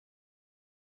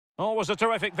Always a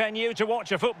terrific venue to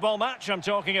watch a football match. I'm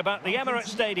talking about the Emirates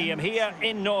Stadium here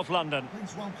in North London.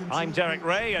 I'm Derek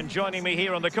Ray, and joining me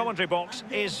here on the commentary box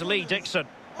is Lee Dixon.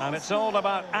 And it's all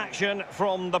about action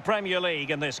from the Premier League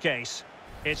in this case.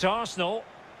 It's Arsenal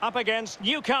up against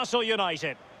Newcastle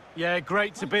United. Yeah,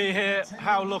 great to be here.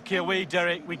 How lucky are we,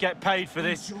 Derek? We get paid for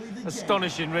this.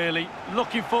 Astonishing, really.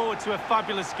 Looking forward to a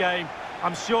fabulous game.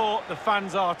 I'm sure the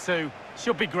fans are too.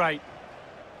 Should be great.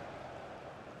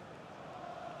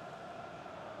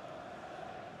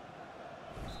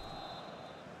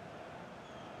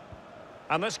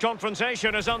 And this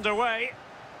confrontation is underway.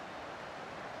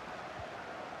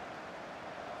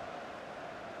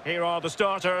 Here are the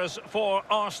starters for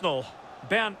Arsenal.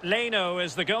 Bernd Leno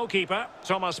is the goalkeeper.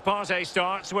 Thomas Partey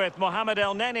starts with Mohamed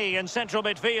El Neni in central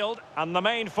midfield. And the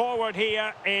main forward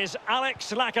here is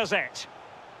Alex Lacazette.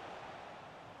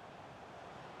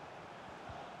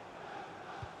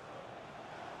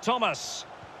 Thomas.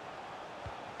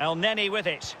 El Neni with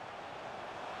it.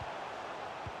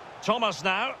 Thomas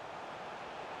now.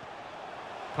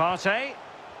 Partey.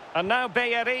 And now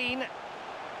Bellerin.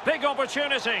 Big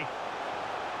opportunity.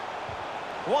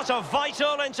 What a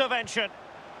vital intervention.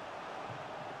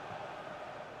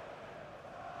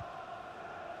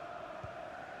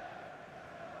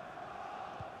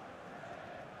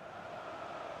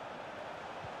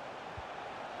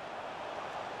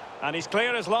 And he's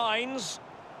clear as lines.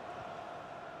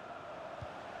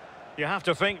 You have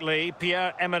to think, Lee,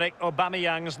 Pierre-Emerick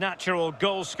Aubameyang's natural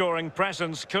goal-scoring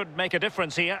presence could make a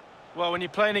difference here. Well, when you're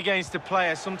playing against a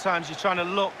player, sometimes you're trying to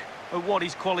look at what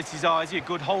his qualities are. Is he a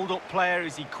good hold-up player?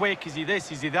 Is he quick? Is he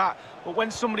this? Is he that? But when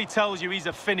somebody tells you he's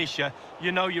a finisher,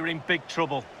 you know you're in big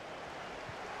trouble.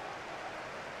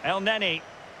 El Neni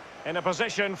in a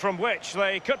position from which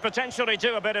they could potentially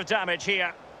do a bit of damage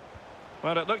here.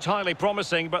 Well, it looked highly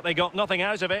promising, but they got nothing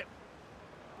out of it.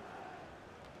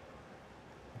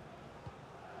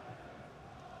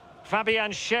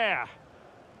 Fabian Schär.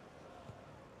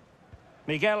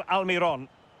 Miguel Almiron.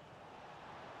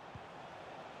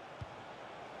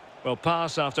 Well,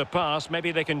 pass after pass,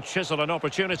 maybe they can chisel an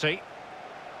opportunity.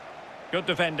 Good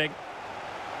defending.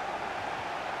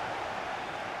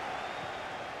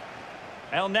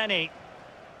 El Neni.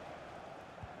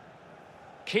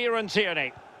 Kieran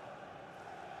Tierney.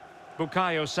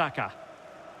 Bukayo Saka.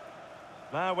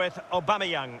 Now with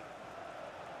Aubameyang.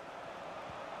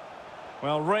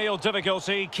 Well, real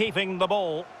difficulty keeping the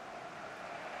ball.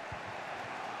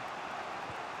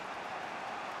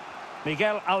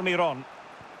 Miguel Almiron.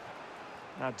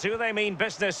 Now, do they mean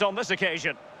business on this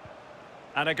occasion?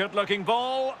 And a good-looking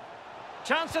ball.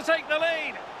 Chance to take the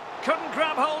lead. Couldn't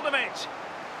grab hold of it.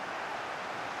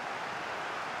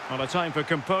 Well, a time for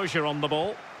composure on the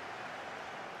ball.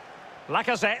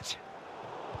 Lacazette.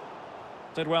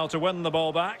 Did well to win the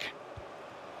ball back.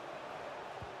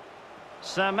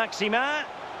 Saint-Maximin.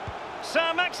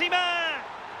 Saint-Maximin!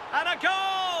 And a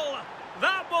goal!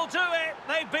 That will do it.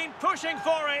 They've been pushing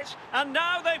for it, and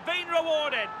now they've been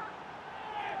rewarded.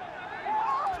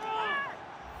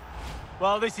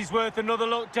 Well, this is worth another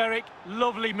look, Derek.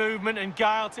 Lovely movement and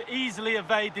guile to easily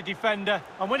evade the defender.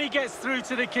 And when he gets through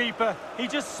to the keeper, he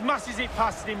just smashes it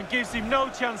past him and gives him no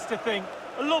chance to think.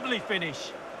 A lovely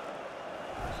finish.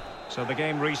 So the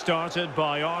game restarted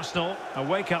by Arsenal. A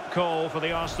wake-up call for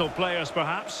the Arsenal players,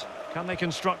 perhaps. Can they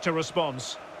construct a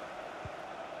response?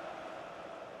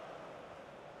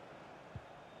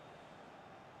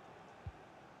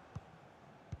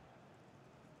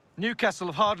 Newcastle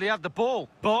have hardly had the ball,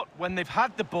 but when they've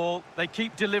had the ball, they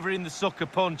keep delivering the sucker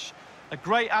punch. A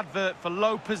great advert for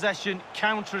low possession,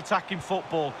 counter-attacking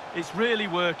football. It's really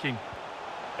working.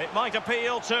 It might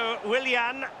appeal to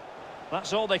Willian.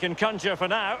 That's all they can conjure for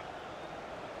now.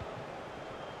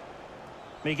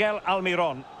 Miguel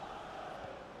Almiron.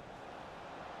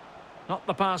 Not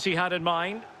the pass he had in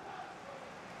mind.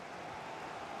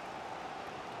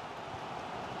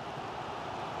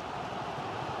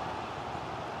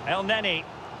 El Neni.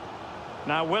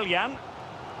 Now Willian.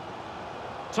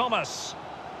 Thomas.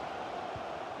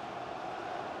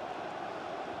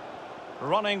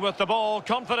 Running with the ball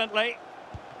confidently.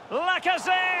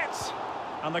 Lacazette!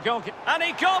 And the goalkeeper. And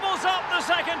he gobbles up the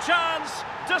second chance.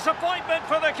 Disappointment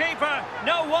for the keeper.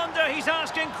 No wonder he's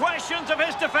asking questions of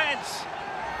his defence.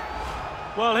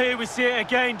 Well, here we see it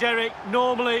again, Derek.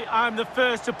 Normally, I'm the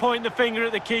first to point the finger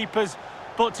at the keepers.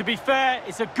 But to be fair,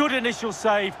 it's a good initial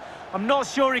save. I'm not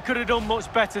sure he could have done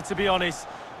much better, to be honest.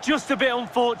 Just a bit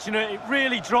unfortunate. It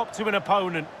really dropped to an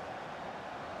opponent.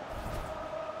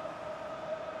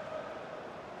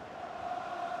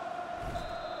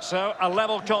 So, a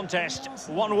level contest,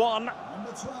 1-1.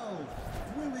 Number 12,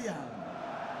 Willian.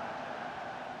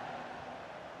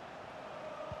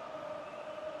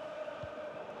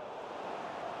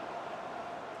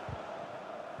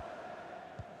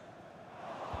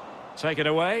 Take it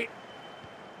away.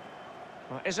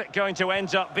 Well, is it going to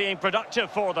end up being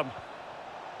productive for them?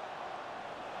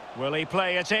 Will he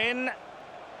play it in?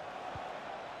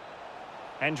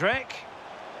 Hendrick.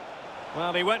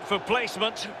 Well, he went for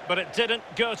placement, but it didn't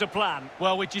go to plan.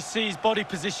 Well, we just see his body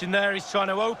position there. He's trying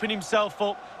to open himself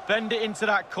up, bend it into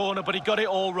that corner, but he got it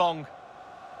all wrong.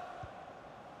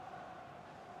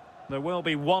 There will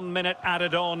be 1 minute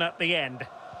added on at the end.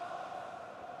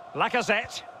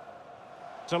 Lacazette.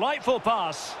 Delightful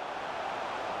pass.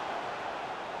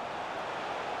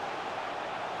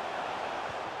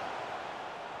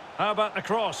 How about the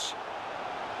cross?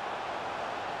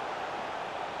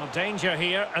 Well, danger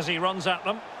here as he runs at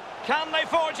them. Can they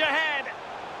forge ahead?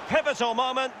 Pivotal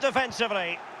moment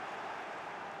defensively.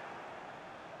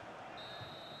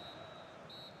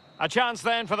 A chance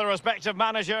then for the respective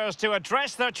managers to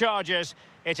address their charges.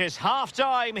 It is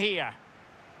half-time here.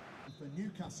 For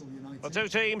Newcastle United, The two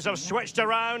teams have switched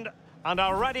around and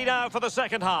are ready now for the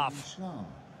second half.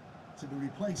 to be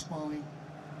replaced by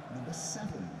number 7,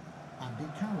 Andy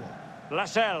Carroll.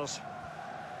 Lascelles.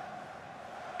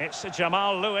 It's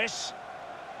Jamal Lewis.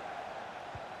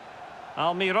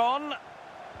 Almiron.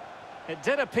 It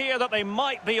did appear that they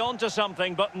might be onto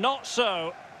something, but not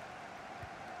so.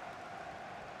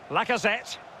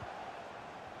 Lacazette.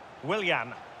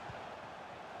 Willian.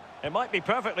 It might be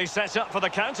perfectly set up for the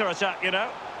counter-attack, you know.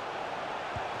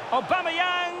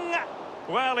 Aubameyang!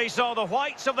 Well, he saw the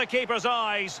whites of the keeper's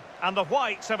eyes and the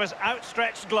whites of his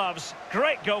outstretched gloves.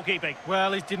 Great goalkeeping.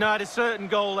 Well, he's denied a certain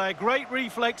goal there. Great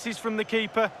reflexes from the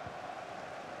keeper.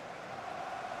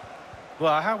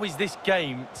 Well, how is this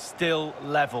game still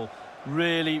level?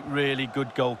 Really, really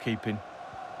good goalkeeping.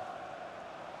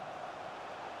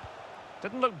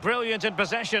 Didn't look brilliant in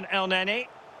possession, El Neni.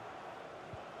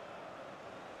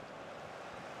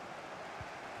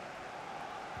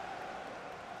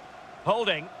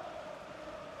 Holding.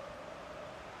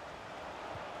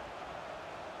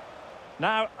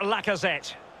 Now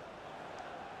Lacazette.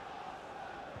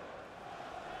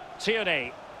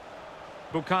 Tierney.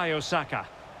 Bukayo Saka.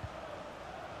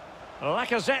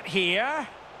 Lacazette here.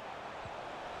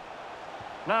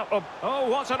 Now, oh,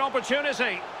 what an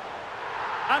opportunity.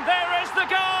 And there is the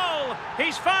goal!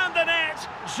 He's found the net.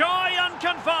 Joy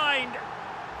unconfined.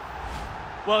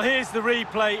 Well, here's the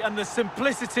replay, and the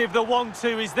simplicity of the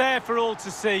 1-2 is there for all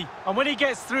to see. And when he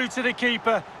gets through to the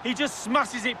keeper, he just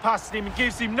smashes it past him and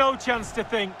gives him no chance to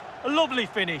think. A lovely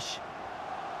finish.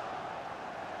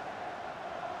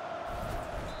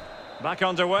 Back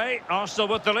underway, Arsenal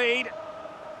with the lead.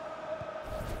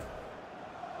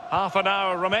 Half an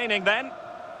hour remaining then.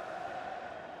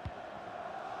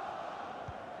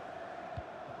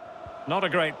 Not a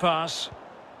great pass.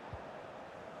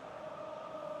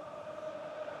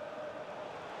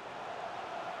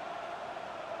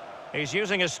 He's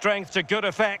using his strength to good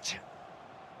effect.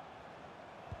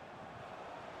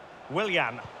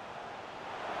 Willian.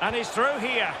 And he's through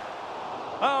here.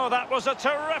 Oh, that was a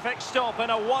terrific stop in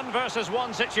a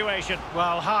 1-versus-1 situation.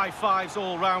 Well, high fives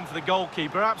all round for the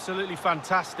goalkeeper. Absolutely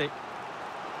fantastic.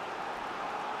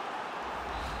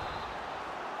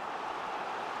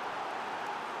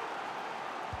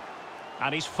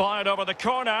 And he's fired over the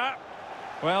corner.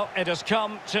 Well, it has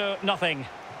come to nothing.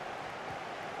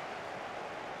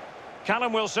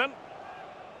 Callum Wilson.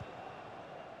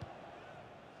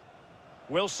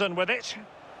 Wilson with it.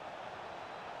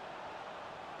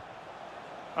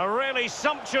 A really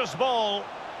sumptuous ball.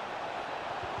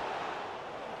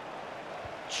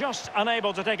 Just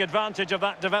unable to take advantage of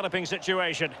that developing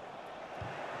situation.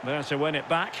 There to win it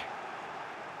back.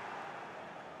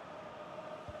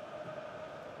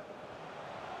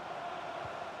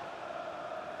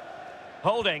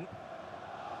 Holding.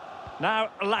 Now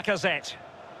Lacazette.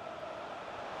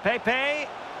 Pepe.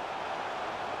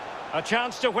 A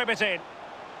chance to whip it in.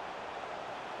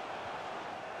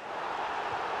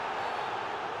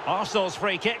 Arsenal's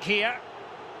free kick here.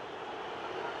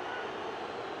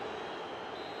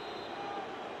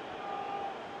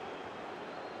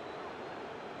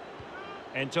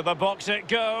 Into the box it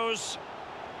goes.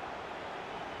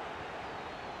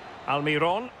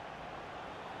 Almiron.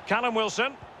 Callum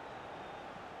Wilson.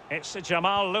 It's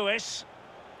Jamal Lewis.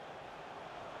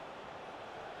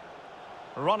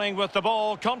 Running with the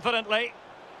ball confidently.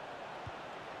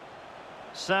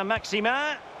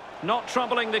 Saint-Maximin not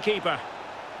troubling the keeper.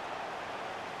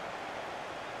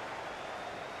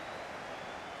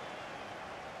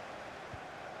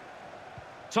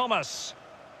 Thomas.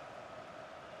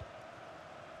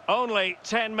 Only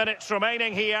 10 minutes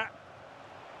remaining here.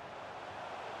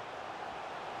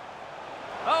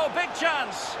 Oh, big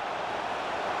chance.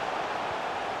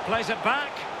 Plays it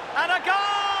back. And a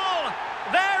goal!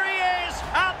 There he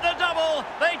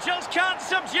can't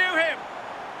subdue him.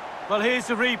 Well, here's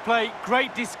the replay.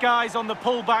 Great disguise on the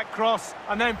pull-back cross.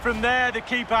 And then from there, the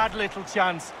keeper had little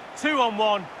chance.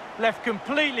 2-on-1, left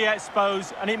completely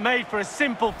exposed, and it made for a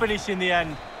simple finish in the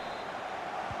end.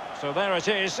 So there it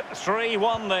is,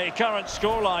 3-1 the current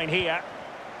scoreline here.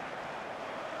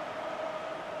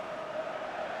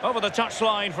 Over the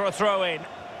touchline for a throw-in.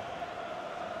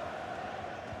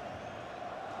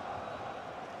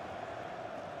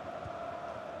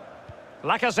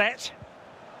 Lacazette.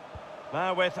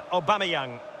 Now with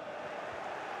Aubameyang.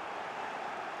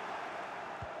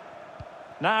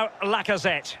 Now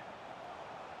Lacazette.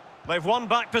 They've won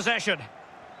back possession.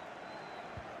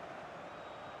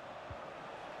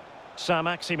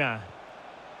 Saint-Maximin.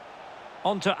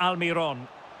 On to Almiron.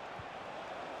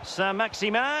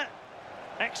 Saint-Maximin.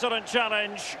 Excellent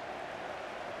challenge.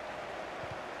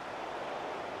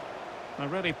 They're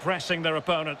really pressing their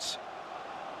opponents.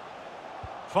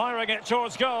 Firing it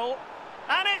towards goal.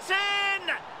 And it's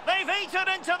in! They've eaten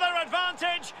into their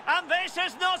advantage, and this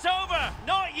is not over.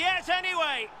 Not yet,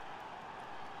 anyway.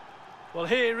 Well,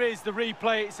 here is the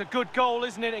replay. It's a good goal,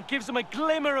 isn't it? It gives them a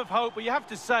glimmer of hope, but you have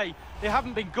to say, they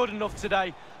haven't been good enough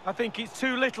today. I think it's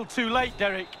too little, too late,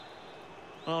 Derek.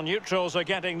 Well, neutrals are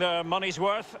getting their money's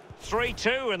worth.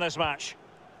 3-2 in this match.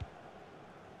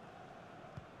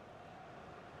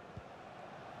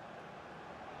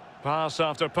 Pass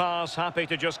after pass, happy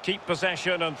to just keep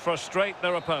possession and frustrate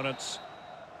their opponents.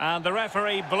 And the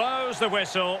referee blows the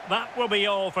whistle. That will be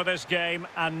all for this game,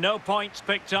 and no points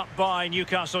picked up by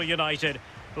Newcastle United.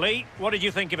 Lee, what did you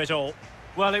think of it all?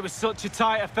 Well, it was such a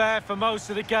tight affair for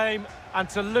most of the game, and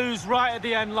to lose right at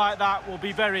the end like that will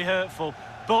be very hurtful.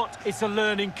 But it's a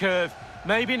learning curve.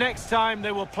 Maybe next time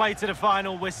they will play to the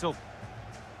final whistle.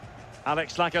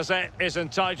 Alex Lacazette is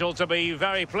entitled to be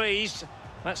very pleased.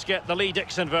 Let's get the Lee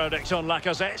Dixon verdict on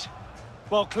Lacazette.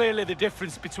 Well, clearly the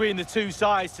difference between the two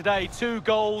sides today. 2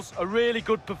 goals, a really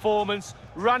good performance,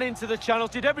 ran into the channel,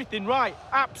 did everything right.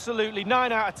 Absolutely,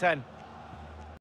 9 out of 10.